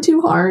brushing them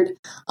too hard.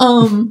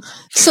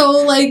 So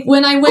like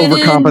when I went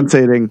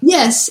overcompensating.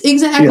 Yes,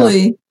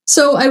 exactly. Yeah.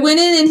 So I went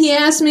in and he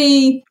asked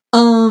me,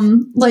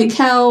 like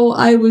how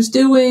I was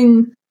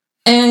doing.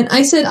 And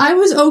I said I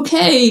was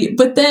okay,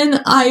 but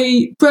then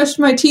I brushed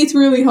my teeth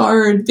really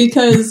hard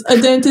because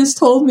a dentist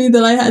told me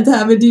that I had to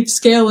have a deep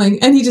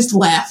scaling, and he just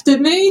laughed at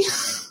me.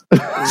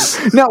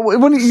 Now,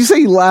 when you say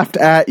he laughed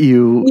at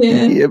you,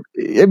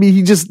 I mean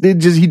he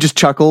just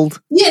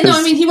chuckled. Yeah, no,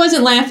 I mean he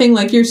wasn't laughing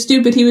like you're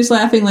stupid. He was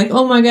laughing like,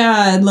 oh my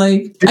god,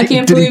 like I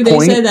can't believe they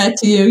said that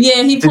to you.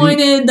 Yeah, he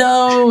pointed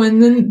though,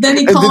 and then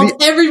he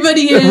called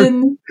everybody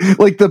in.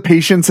 Like the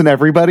patients and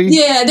everybody?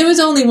 Yeah, there was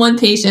only one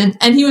patient,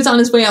 and he was on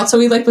his way out, so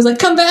he like was like,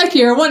 come back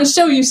here, I want to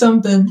show you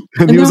something.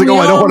 And he was like, oh,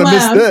 I don't want to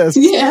miss this.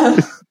 Yeah.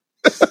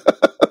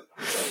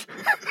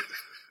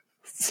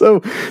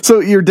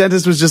 So your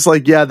dentist was just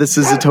like, yeah, this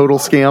is a total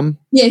scam?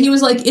 Yeah, he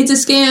was like, it's a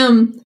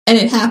scam, and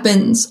it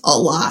happens a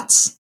lot.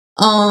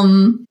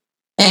 And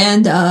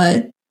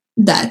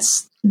that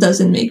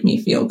doesn't make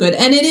me feel good.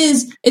 And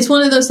it's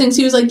one of those things,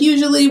 he was like,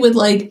 usually with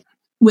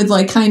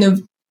kind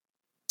of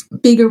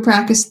bigger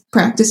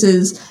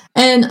practices,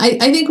 And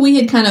I think we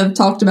had kind of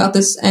talked about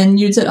this, and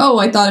you'd said, oh,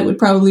 I thought it would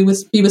probably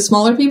be with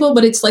smaller people,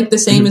 but it's like the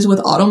same as with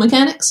auto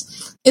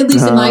mechanics, at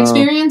least in my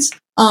experience.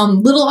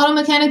 Little auto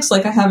mechanics,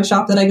 like I have a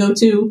shop that I go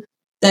to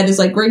that is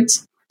like great,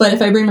 but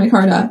if I bring my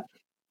car to,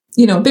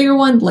 a bigger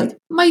one like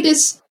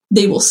Midas,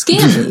 they will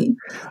scam me.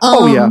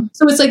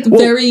 So it's like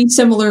very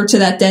similar to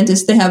that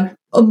dentist. They have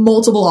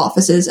multiple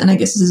offices, and I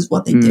guess this is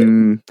what they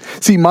do.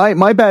 See,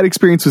 my bad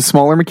experience with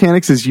smaller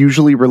mechanics is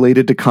usually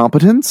related to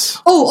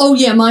competence. Oh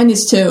yeah, mine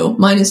is too.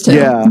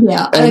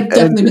 Yeah. I've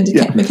definitely been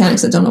to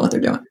mechanics that don't know what they're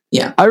doing.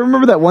 Yeah. I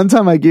remember that one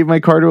time I gave my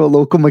car to a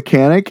local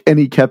mechanic, and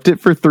he kept it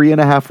for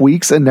 3.5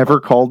 weeks and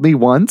never called me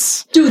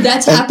once. Dude,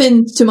 that's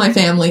happened to my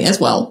family as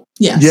well.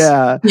 Yes.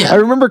 Yeah. I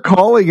remember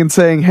calling and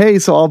saying, hey,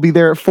 so I'll be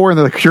there at 4. And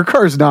they're like, your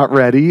car's not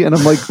ready. And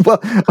I'm like, well,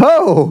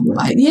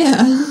 right, yeah.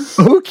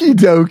 Okie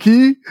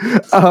dokie.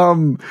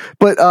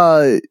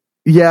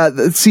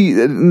 See,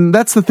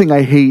 that's the thing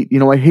I hate.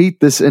 I hate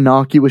this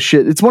innocuous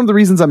shit. It's one of the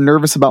reasons I'm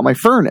nervous about my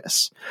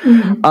furnace.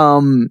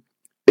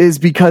 Is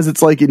because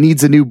it's like it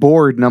needs a new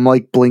board, and I'm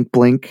like, blink,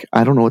 blink.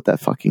 I don't know what that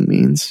fucking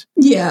means.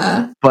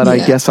 Yeah. But I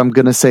guess I'm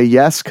going to say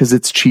yes because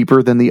it's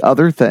cheaper than the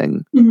other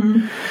thing.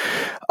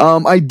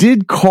 I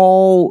did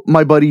call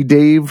my buddy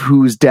Dave,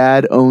 whose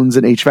dad owns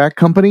an HVAC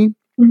company.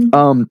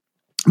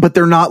 But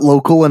they're not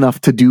local enough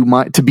to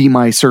be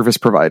my service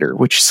provider,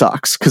 which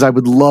sucks because I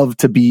would love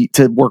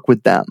to work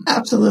with them.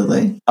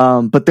 Absolutely.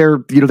 But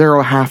they're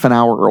a half an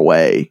hour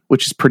away,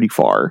 which is pretty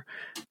far.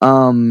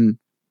 But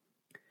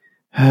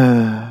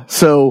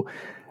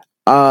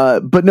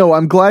no,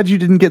 I'm glad you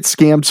didn't get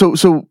scammed.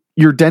 So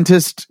your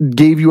dentist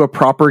gave you a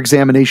proper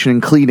examination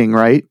and cleaning,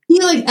 right?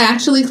 He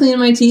actually cleaned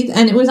my teeth,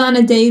 and it was on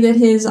a day that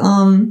his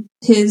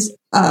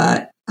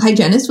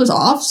hygienist was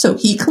off, so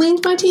he cleaned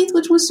my teeth,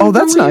 which was super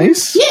that's weird.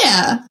 Nice.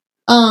 Yeah.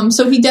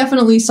 So he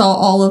definitely saw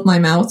all of my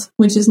mouth,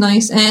 which is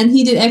nice, and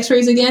he did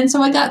x-rays again,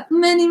 so I got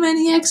many,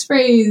 many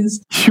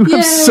x-rays. You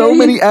have so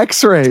many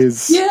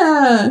x-rays.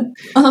 Yeah.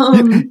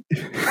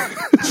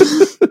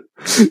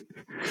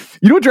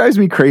 You know what drives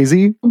me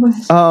crazy? What?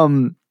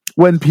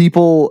 When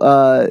people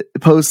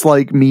post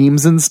like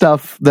memes and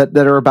stuff that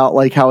are about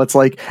like how it's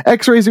like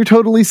x-rays are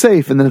totally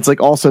safe, and then it's like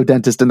also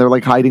dentist, and they're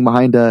like hiding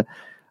behind a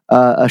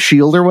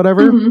shield or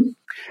whatever.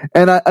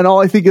 And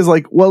all I think is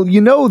like, well,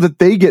 that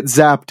they get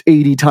zapped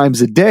 80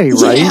 times a day,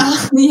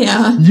 right?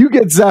 Yeah. You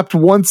get zapped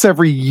once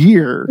every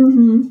year.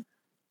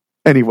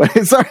 Anyway,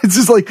 sorry, it's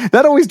just like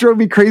that always drove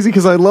me crazy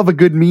because I love a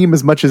good meme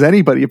as much as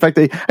anybody. In fact,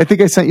 I think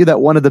I sent you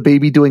that one of the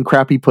baby doing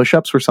crappy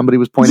push-ups where somebody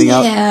was pointing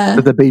out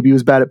that the baby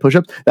was bad at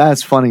push-ups.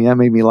 That's funny. That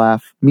made me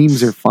laugh.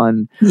 Memes are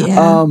fun.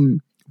 Yeah.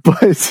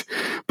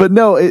 But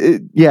no,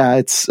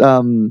 it's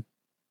I'm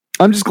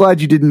just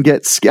glad you didn't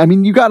get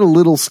you got a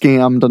little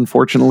scammed,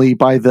 unfortunately,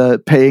 by the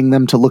paying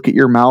them to look at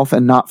your mouth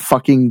and not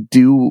fucking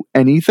do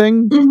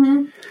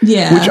anything.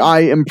 Yeah. Which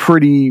I am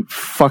pretty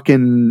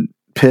fucking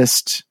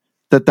pissed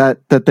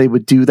that they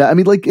would do that. I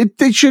mean, like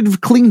they should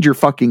have cleaned your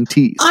fucking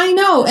teeth. I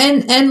know.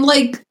 And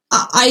like,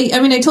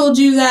 I told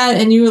you that,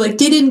 and you were like,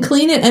 they didn't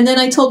clean it. And then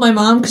I told my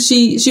mom, because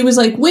she was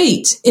like,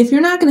 wait, if you're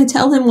not going to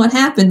tell him what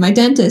happened, my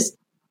dentist,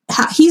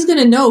 he's going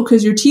to know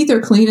because your teeth are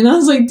clean. And I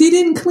was like, they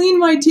didn't clean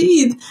my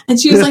teeth. And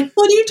she was like,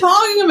 what are you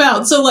talking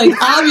about? So like,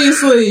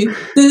 obviously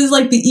this is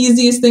like the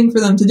easiest thing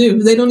for them to do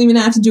because they don't even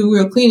have to do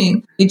real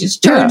cleaning. They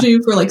just charge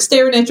you for like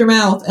staring at your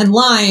mouth and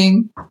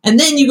lying. And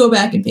then you go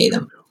back and pay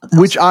them.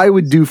 Which I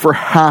would do for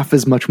half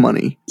as much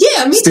money.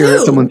 Yeah, me Stare too.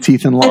 at someone's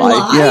teeth and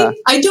lie. Yeah.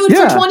 I do it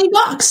for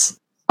 $20.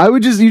 I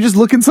would you just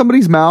look in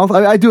somebody's mouth.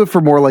 I do it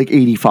for more like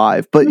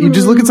 85, but you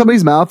just look in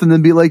somebody's mouth and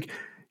then be like,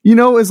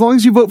 as long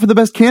as you vote for the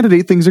best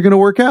candidate, things are going to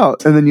work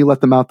out. And then you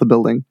let them out the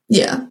building.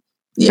 Yeah.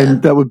 Yeah.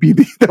 And that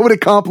would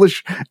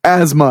accomplish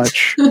as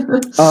much.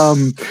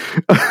 I'm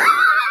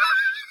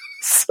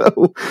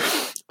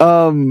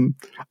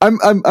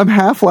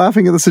half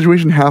laughing at the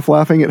situation, half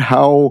laughing at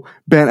how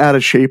bent out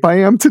of shape I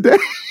am today.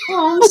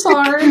 Oh, I'm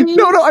sorry.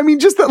 No, I mean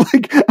just that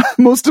like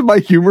most of my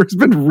humor has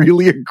been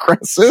really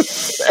aggressive.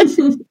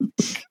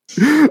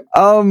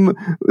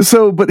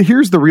 But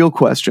here's the real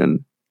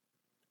question.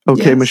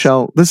 Okay, yes.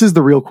 Michelle, this is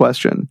the real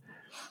question.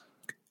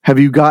 Have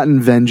you gotten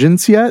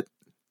vengeance yet?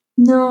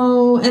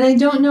 No, and I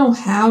don't know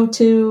how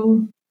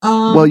to.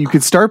 Well, you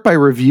could start by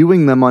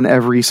reviewing them on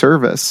every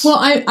service. Well,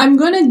 I'm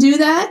going to do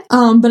that,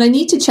 but I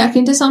need to check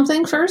into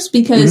something first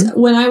because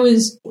when I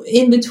was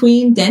in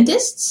between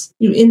dentists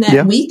in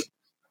that week,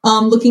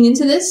 looking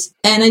into this,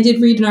 and I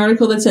did read an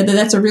article that said that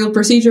that's a real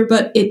procedure,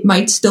 but it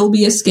might still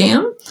be a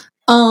scam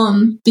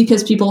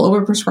because people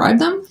overprescribe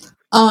them.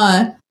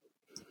 I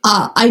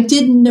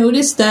did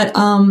notice that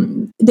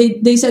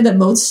they said that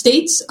most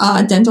states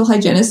dental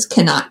hygienists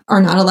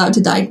are not allowed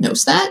to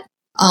diagnose that.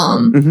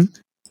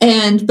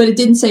 But it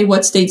didn't say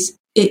what states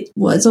it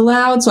was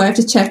allowed, so I have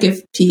to check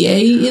if PA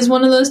is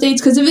one of those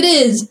states, because if it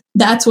is,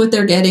 that's what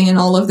they're getting in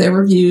all of their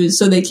reviews,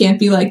 so they can't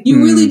be like,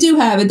 you really do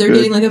have it. They're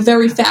getting like a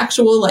very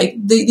factual, like,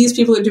 these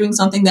people are doing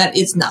something that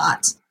is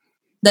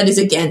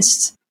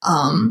against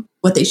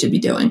what they should be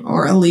doing,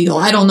 or illegal.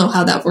 I don't know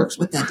how that works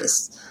with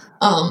dentists.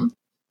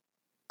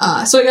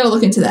 So I got to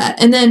look into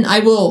that. And then I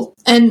will,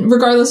 and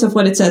regardless of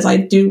what it says, I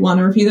do want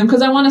to review them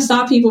because I want to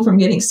stop people from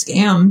getting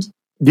scammed.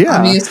 Yeah.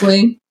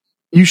 Obviously.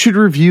 You should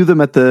review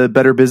them at the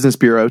Better Business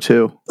Bureau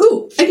too.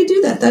 Ooh, I could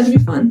do that. That'd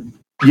be fun.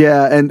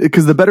 Yeah, and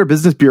because the Better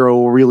Business Bureau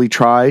will really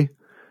try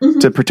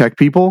to protect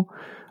people.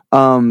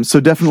 So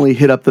definitely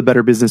hit up the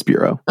Better Business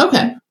Bureau.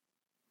 Okay.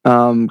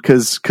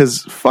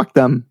 Cause fuck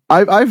them.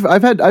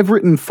 I've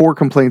written 4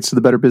 complaints to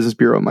the Better Business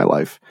Bureau in my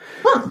life.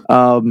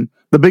 Huh.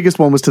 The biggest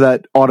one was to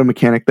that auto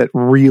mechanic that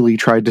really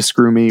tried to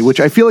screw me, which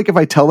I feel like if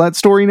I tell that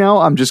story now,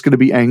 I'm just going to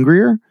be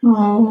angrier.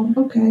 Oh,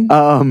 okay.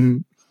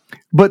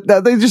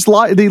 But they just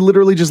lied. They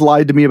literally just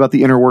lied to me about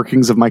the inner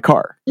workings of my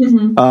car.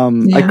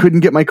 I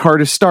couldn't get my car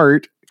to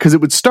start because it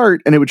would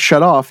start and it would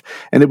shut off.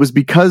 And it was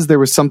because there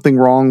was something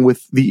wrong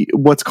with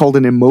what's called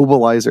an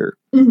immobilizer,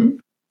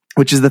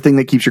 which is the thing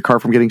that keeps your car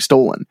from getting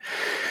stolen.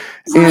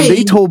 Right.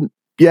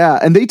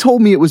 And they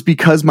told me it was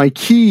because my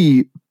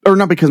key, or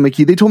not because my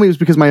key, they told me it was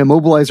because my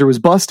immobilizer was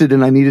busted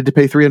and I needed to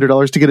pay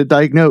 $300 to get it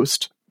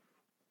diagnosed.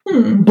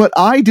 But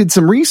I did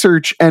some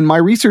research, and my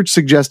research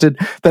suggested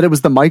that it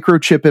was the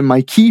microchip in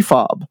my key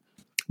fob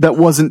that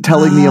wasn't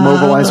telling the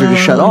immobilizer to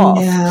shut off.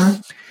 Yeah.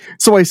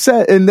 So I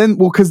said, and then,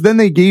 because then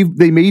they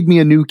made me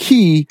a new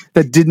key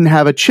that didn't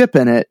have a chip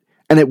in it,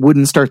 and it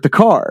wouldn't start the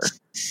car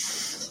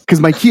because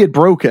my key had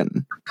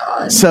broken.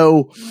 God.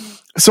 So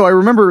I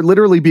remember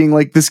literally being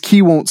like, this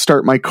key won't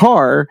start my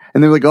car.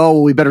 And they're like, oh,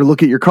 well, we better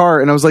look at your car.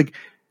 And I was like,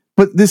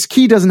 but this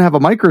key doesn't have a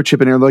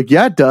microchip in it. I'm like,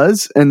 yeah, it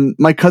does. And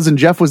my cousin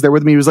Jeff was there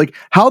with me. He was like,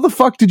 how the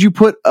fuck did you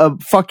put a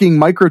fucking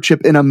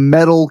microchip in a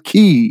metal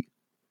key?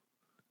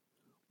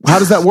 How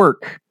does that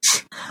work?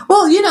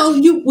 Well, you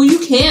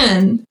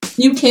can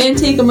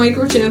take a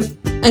microchip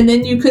and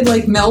then you could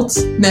like melt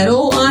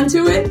metal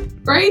onto it,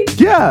 right?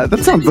 Yeah,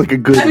 that sounds like a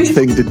good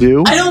thing to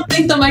do. I don't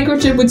think the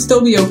microchip would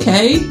still be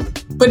okay,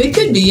 but it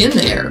could be in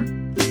there.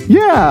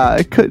 Yeah,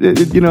 it could,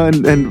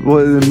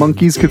 and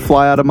monkeys could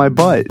fly out of my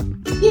butt.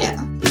 Yeah.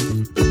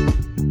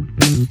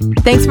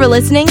 Thanks for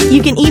listening.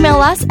 You can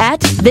email us at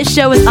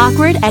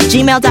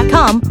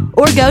thisshowисawkward@gmail.com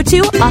or go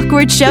to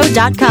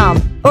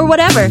awkwardshow.com or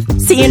whatever.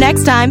 See you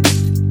next time.